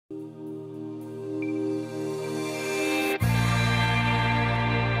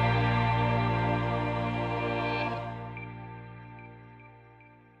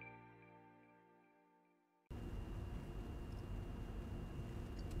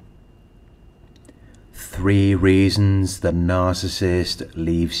3 reasons the narcissist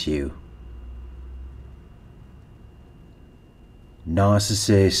leaves you.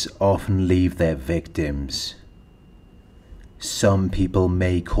 Narcissists often leave their victims. Some people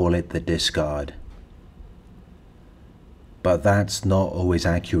may call it the discard, but that's not always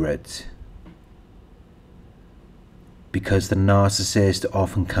accurate, because the narcissist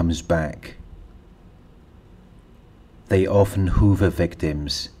often comes back. They often hoover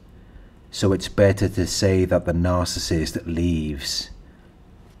victims, so it's better to say that the narcissist leaves.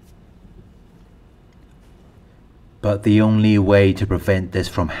 But the only way to prevent this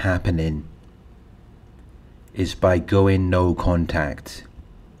from happening is by going no contact.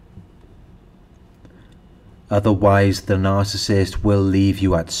 Otherwise, the narcissist will leave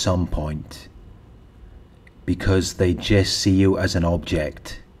you at some point, because they just see you as an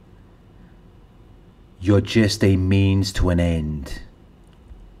object. You're just a means to an end.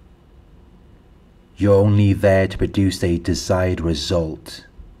 You're only there to produce a desired result,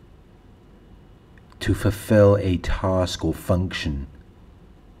 to fulfill a task or function.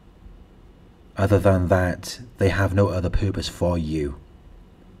 Other than that, they have no other purpose for you.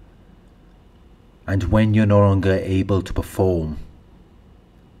 And when you're no longer able to perform,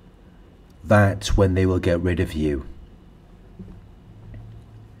 that's when they will get rid of you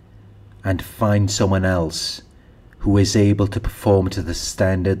and find someone else who is able to perform to the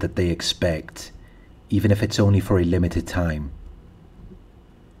standard that they expect, even if it's only for a limited time.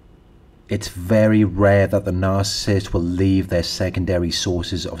 It's very rare that the narcissist will leave their secondary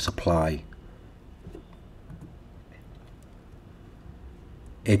sources of supply.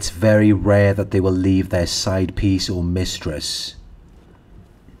 It's very rare that they will leave their side piece or mistress.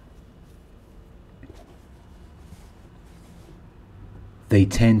 They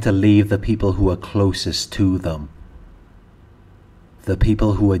tend to leave the people who are closest to them, the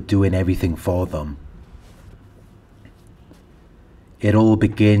people who are doing everything for them. It all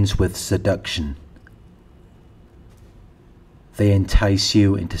begins with seduction. They entice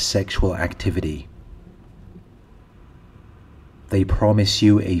you into sexual activity. They promise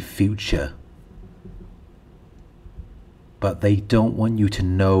you a future, but they don't want you to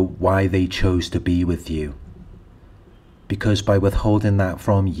know why they chose to be with you, because by withholding that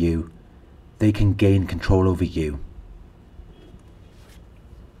from you, they can gain control over you.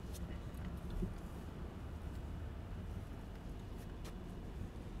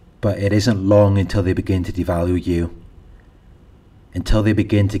 But it isn't long until they begin to devalue you, until they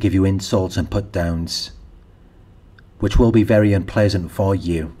begin to give you insults and put-downs, which will be very unpleasant for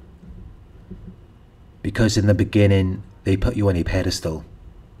you, because in the beginning they put you on a pedestal.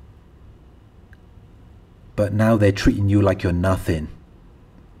 But now they're treating you like you're nothing,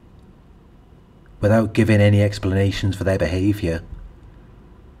 without giving any explanations for their behavior,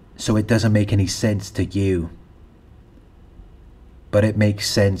 so it doesn't make any sense to you, but it makes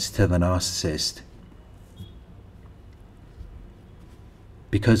sense to the narcissist,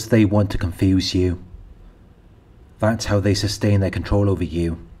 because they want to confuse you. That's how they sustain their control over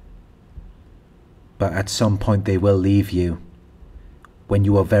you. But at some point they will leave you, when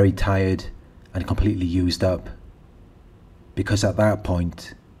you are very tired and completely used up, because at that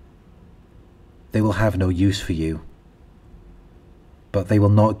point they will have no use for you. But they will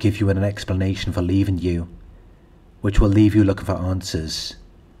not give you an explanation for leaving you, which will leave you looking for answers.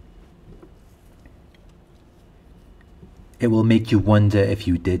 It will make you wonder if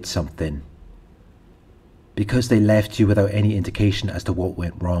you did something, because they left you without any indication as to what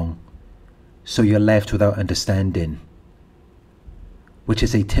went wrong, so you're left without understanding, which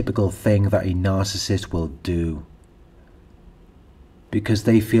is a typical thing that a narcissist will do, because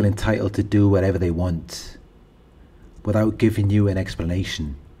they feel entitled to do whatever they want, without giving you an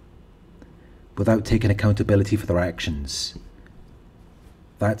explanation, without taking accountability for their actions.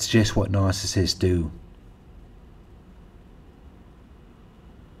 That's just what narcissists do.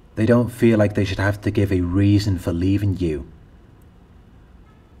 They don't feel like they should have to give a reason for leaving you.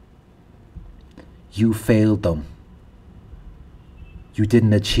 You failed them. You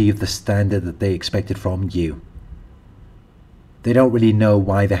didn't achieve the standard that they expected from you. They don't really know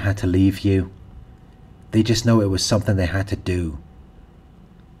why they had to leave you. They just know it was something they had to do.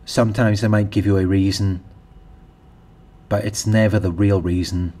 Sometimes they might give you a reason, but it's never the real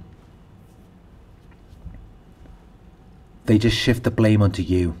reason. They just shift the blame onto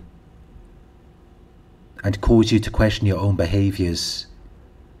you and cause you to question your own behaviours.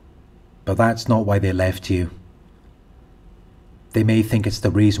 But that's not why they left you. They may think it's the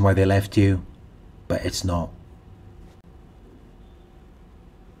reason why they left you, but it's not.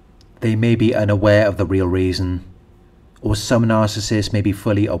 They may be unaware of the real reason, or some narcissists may be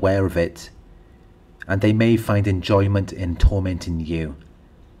fully aware of it, and they may find enjoyment in tormenting you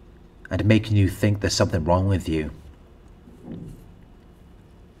and making you think there's something wrong with you.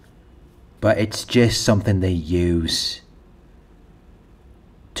 But it's just something they use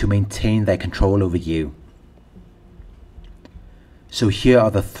to maintain their control over you. So here are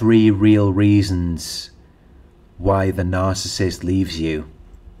the 3 real reasons why the narcissist leaves you.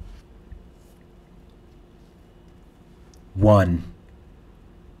 1.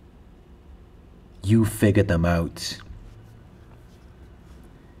 You figured them out.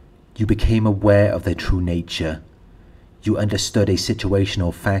 You became aware of their true nature. You understood a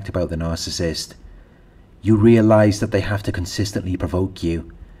situational fact about the narcissist. You realized that they have to consistently provoke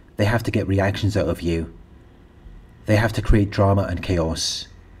you. They have to get reactions out of you. They have to create drama and chaos.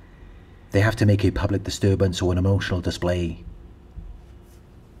 They have to make a public disturbance or an emotional display.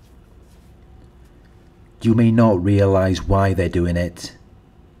 You may not realize why they're doing it.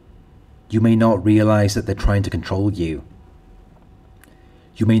 You may not realize that they're trying to control you.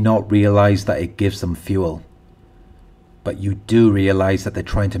 You may not realize that it gives them fuel. But you do realize that they're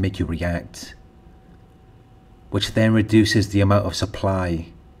trying to make you react, which then reduces the amount of supply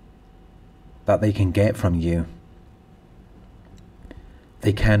that they can get from you.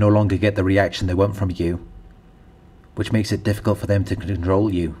 They can no longer get the reaction they want from you, which makes it difficult for them to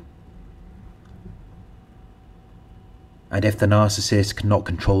control you. And if the narcissist cannot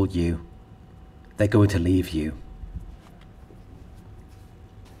control you, they're going to leave you.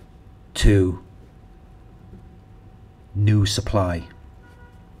 2. New supply.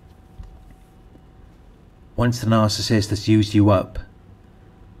 Once the narcissist has used you up,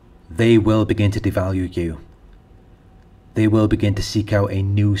 they will begin to devalue you. They will begin to seek out a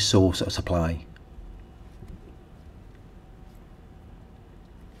new source of supply.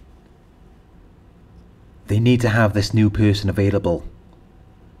 They need to have this new person available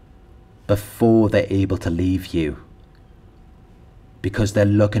before they're able to leave you, because they're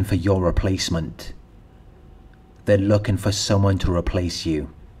looking for your replacement. They're looking for someone to replace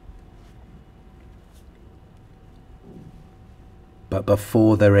you. But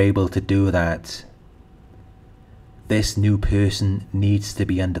before they're able to do that, this new person needs to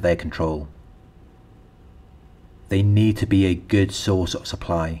be under their control. They need to be a good source of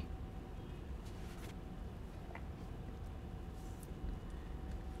supply.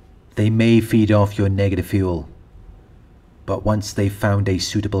 They may feed off your negative fuel, but once they've found a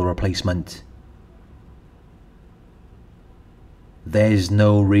suitable replacement, there's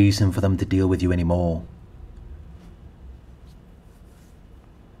no reason for them to deal with you anymore.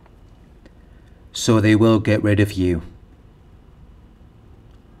 So they will get rid of you.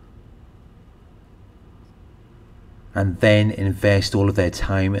 And then invest all of their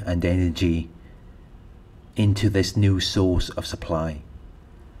time and energy into this new source of supply.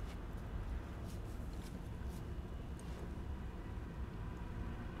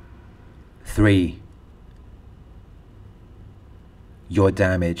 Three, you're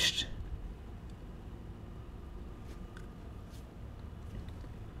damaged.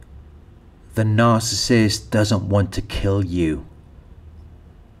 The narcissist doesn't want to kill you.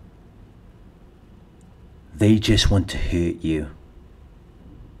 They just want to hurt you.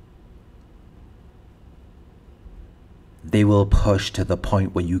 They will push to the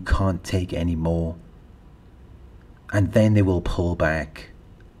point where you can't take any more, and then they will pull back.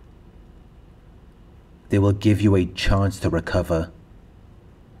 They will give you a chance to recover,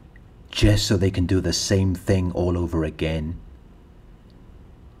 just so they can do the same thing all over again.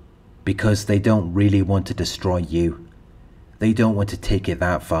 Because they don't really want to destroy you. They don't want to take it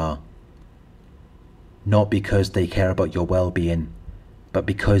that far. Not because they care about your well-being, but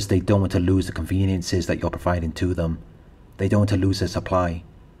because they don't want to lose the conveniences that you're providing to them. They don't want to lose their supply,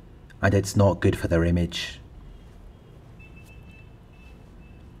 and it's not good for their image.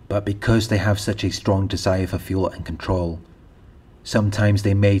 But because they have such a strong desire for fuel and control, sometimes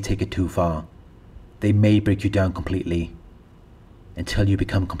they may take it too far. They may break you down completely, until you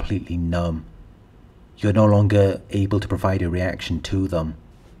become completely numb. You're no longer able to provide a reaction to them.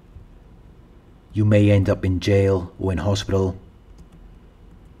 You may end up in jail or in hospital.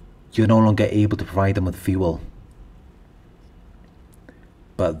 You're no longer able to provide them with fuel.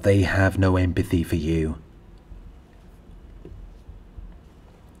 But they have no empathy for you.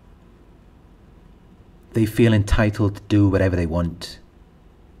 They feel entitled to do whatever they want.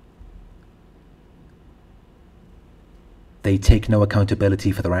 They take no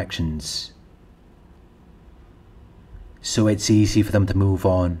accountability for their actions. So it's easy for them to move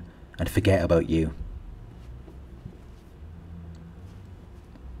on and forget about you.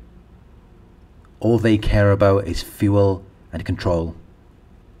 All they care about is fuel and control.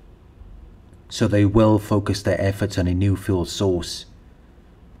 So they will focus their efforts on a new fuel source,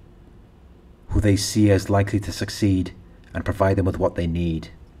 who they see as likely to succeed and provide them with what they need.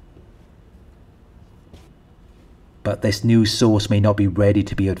 But this new source may not be ready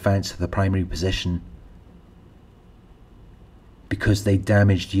to be advanced to the primary position, because they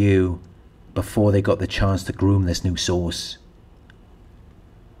damaged you before they got the chance to groom this new source,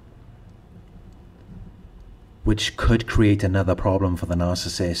 which could create another problem for the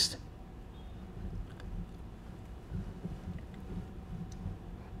narcissist.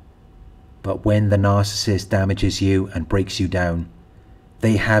 But when the narcissist damages you and breaks you down,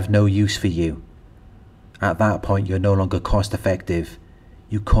 they have no use for you. At that point, you're no longer cost effective.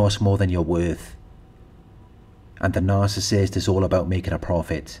 You cost more than you're worth. And the narcissist is all about making a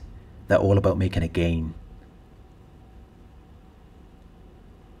profit. They're all about making a gain.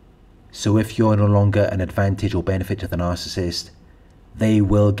 So if you're no longer an advantage or benefit to the narcissist, they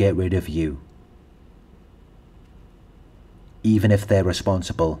will get rid of you, even if they're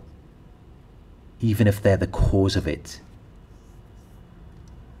responsible, even if they're the cause of it.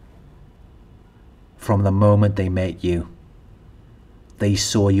 From the moment they met you, they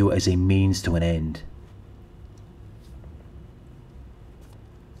saw you as a means to an end.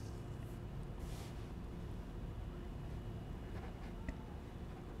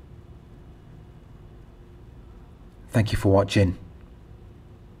 Thank you for watching.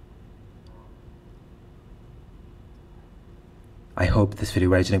 I hope this video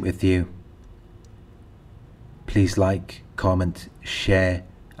resonated with you. Please like, comment, share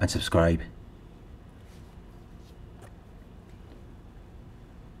and subscribe.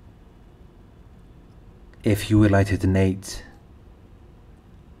 If you would like to donate,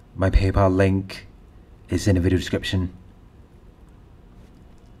 my PayPal link is in the video description.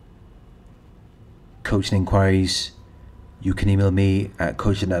 Coaching inquiries, you can email me at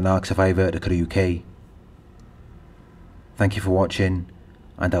coaching@narcsurvivor.co.uk. Thank you for watching,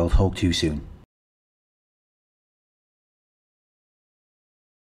 and I'll talk to you soon.